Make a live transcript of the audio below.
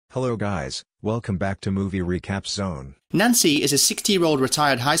Hello guys, welcome back to Movie Recap Zone. Nancy is a 60-year-old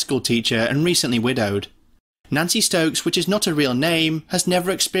retired high school teacher and recently widowed. Nancy Stokes, which is not a real name, has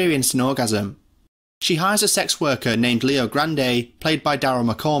never experienced an orgasm. She hires a sex worker named Leo Grande, played by Daryl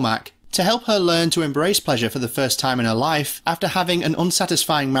McCormack, to help her learn to embrace pleasure for the first time in her life after having an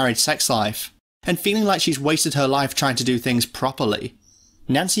unsatisfying married sex life, and feeling like she's wasted her life trying to do things properly.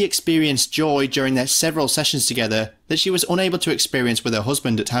 Nancy experienced joy during their several sessions together that she was unable to experience with her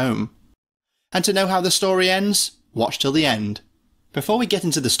husband at home. And to know how the story ends, watch till the end. Before we get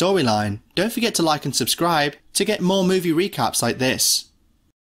into the storyline, don't forget to like and subscribe to get more movie recaps like this.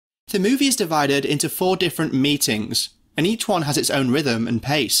 The movie is divided into 4 different meetings, and each one has its own rhythm and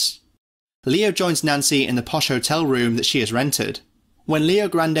pace. Leo joins Nancy in the posh hotel room that she has rented. When Leo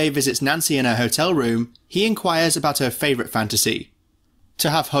Grande visits Nancy in her hotel room, he inquires about her favourite fantasy. "To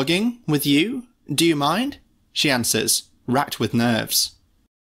have hugging with you? Do you mind?" she answers, racked with nerves.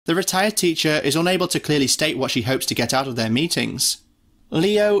 The retired teacher is unable to clearly state what she hopes to get out of their meetings.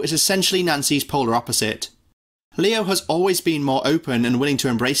 Leo is essentially Nancy's polar opposite. Leo has always been more open and willing to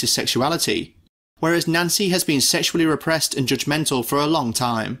embrace his sexuality, whereas Nancy has been sexually repressed and judgmental for a long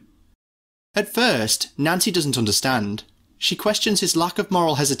time. At first, Nancy doesn't understand. She questions his lack of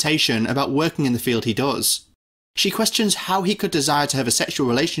moral hesitation about working in the field he does. She questions how he could desire to have a sexual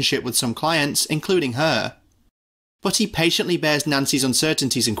relationship with some clients, including her. But he patiently bears Nancy's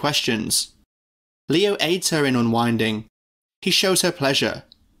uncertainties and questions. Leo aids her in unwinding. He shows her pleasure.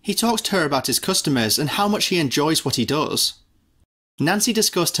 He talks to her about his customers and how much he enjoys what he does. Nancy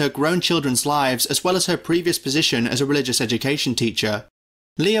discussed her grown children's lives as well as her previous position as a religious education teacher.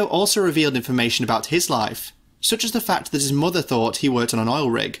 Leo also revealed information about his life, such as the fact that his mother thought he worked on an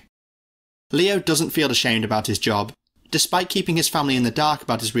oil rig. Leo doesn't feel ashamed about his job, despite keeping his family in the dark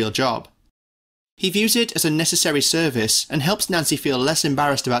about his real job. He views it as a necessary service and helps Nancy feel less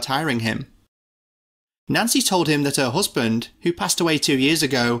embarrassed about hiring him. Nancy told him that her husband, who passed away 2 years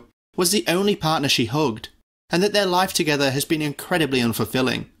ago, was the only partner she hugged, and that their life together has been incredibly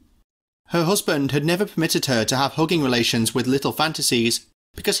unfulfilling. Her husband had never permitted her to have hugging relations with little fantasies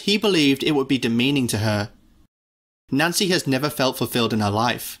because he believed it would be demeaning to her. Nancy has never felt fulfilled in her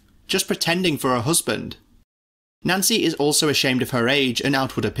life, just pretending for her husband. Nancy is also ashamed of her age and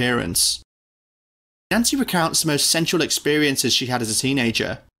outward appearance. Nancy recounts the most sensual experiences she had as a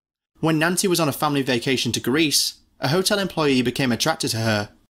teenager. When Nancy was on a family vacation to Greece, a hotel employee became attracted to her.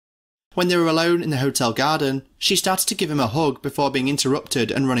 When they were alone in the hotel garden, she started to give him a hug before being interrupted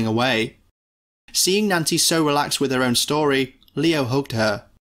and running away. Seeing Nancy so relaxed with her own story, Leo hugged her.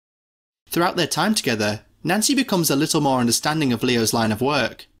 Throughout their time together, Nancy becomes a little more understanding of Leo's line of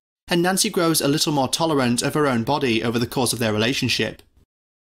work, and Nancy grows a little more tolerant of her own body over the course of their relationship.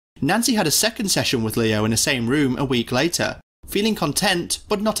 Nancy had a second session with Leo in the same room a week later, feeling content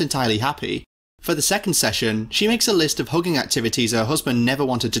but not entirely happy. For the second session, she makes a list of hugging activities her husband never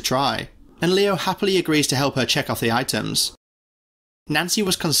wanted to try, and Leo happily agrees to help her check off the items. Nancy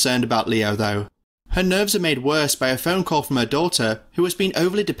was concerned about Leo though. Her nerves are made worse by a phone call from her daughter, who has been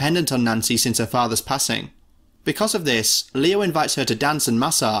overly dependent on Nancy since her father's passing. Because of this, Leo invites her to dance and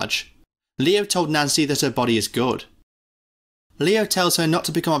massage. Leo told Nancy that her body is good. Leo tells her not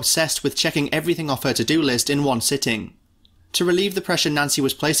to become obsessed with checking everything off her to-do list in one sitting. To relieve the pressure Nancy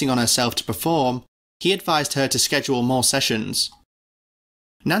was placing on herself to perform, he advised her to schedule more sessions.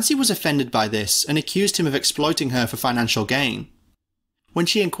 Nancy was offended by this and accused him of exploiting her for financial gain. When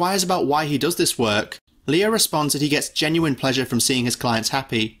she inquires about why he does this work, Leo responds that he gets genuine pleasure from seeing his clients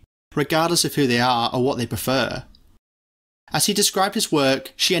happy, regardless of who they are or what they prefer. As he described his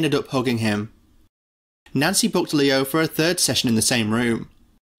work, she ended up hugging him. Nancy booked Leo for a third session in the same room.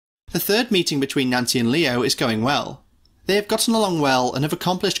 The third meeting between Nancy and Leo is going well. They have gotten along well and have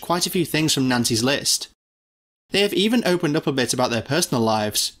accomplished quite a few things from Nancy's list. They have even opened up a bit about their personal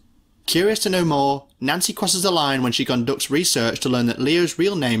lives. Curious to know more, Nancy crosses the line when she conducts research to learn that Leo's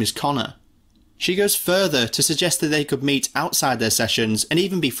real name is Connor. She goes further to suggest that they could meet outside their sessions and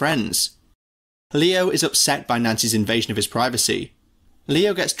even be friends. Leo is upset by Nancy's invasion of his privacy.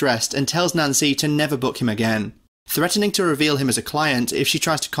 Leo gets dressed and tells Nancy to never book him again, threatening to reveal him as a client if she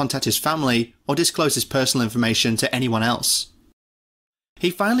tries to contact his family or disclose his personal information to anyone else. He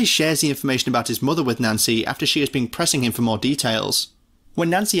finally shares the information about his mother with Nancy after she has been pressing him for more details.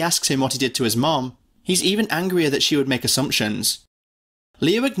 When Nancy asks him what he did to his mom, he's even angrier that she would make assumptions.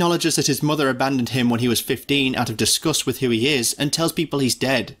 Leo acknowledges that his mother abandoned him when he was 15 out of disgust with who he is and tells people he's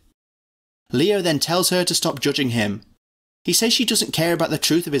dead. Leo then tells her to stop judging him. He says she doesn't care about the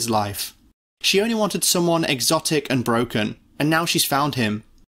truth of his life. She only wanted someone exotic and broken, and now she's found him.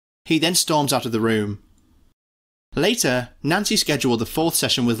 He then storms out of the room. Later, Nancy scheduled the 4th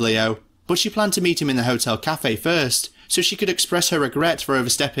session with Leo, but she planned to meet him in the hotel cafe first, so she could express her regret for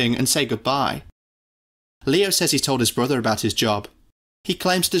overstepping and say goodbye. Leo says he told his brother about his job. He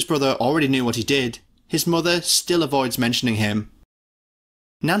claims that his brother already knew what he did. His mother still avoids mentioning him.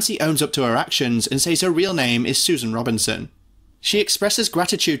 Nancy owns up to her actions and says her real name is Susan Robinson. She expresses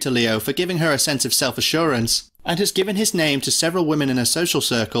gratitude to Leo for giving her a sense of self-assurance, and has given his name to several women in her social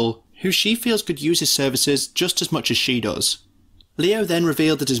circle who she feels could use his services just as much as she does. Leo then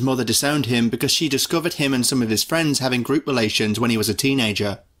revealed that his mother disowned him because she discovered him and some of his friends having group relations when he was a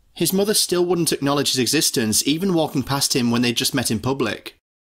teenager. His mother still wouldn't acknowledge his existence, even walking past him when they'd just met in public.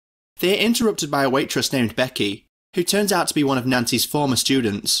 They are interrupted by a waitress named Becky, who turns out to be one of Nancy's former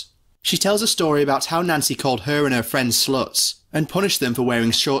students. She tells a story about how Nancy called her and her friends sluts, and punished them for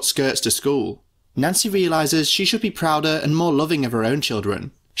wearing short skirts to school. Nancy realises she should be prouder and more loving of her own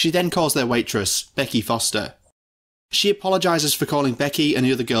children. She then calls their waitress, Becky Foster. She apologises for calling Becky and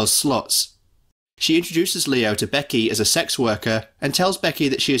the other girls sluts. She introduces Leo to Becky as a sex worker and tells Becky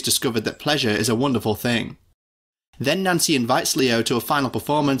that she has discovered that pleasure is a wonderful thing. Then Nancy invites Leo to a final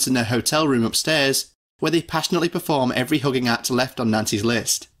performance in their hotel room upstairs, where they passionately perform every hugging act left on Nancy's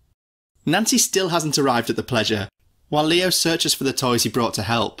list. Nancy still hasn't arrived at the pleasure, while Leo searches for the toys he brought to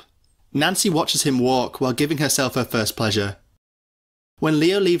help. Nancy watches him walk while giving herself her first pleasure. When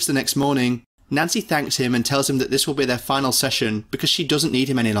Leo leaves the next morning, Nancy thanks him and tells him that this will be their final session because she doesn't need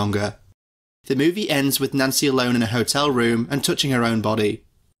him any longer. The movie ends with Nancy alone in a hotel room and touching her own body.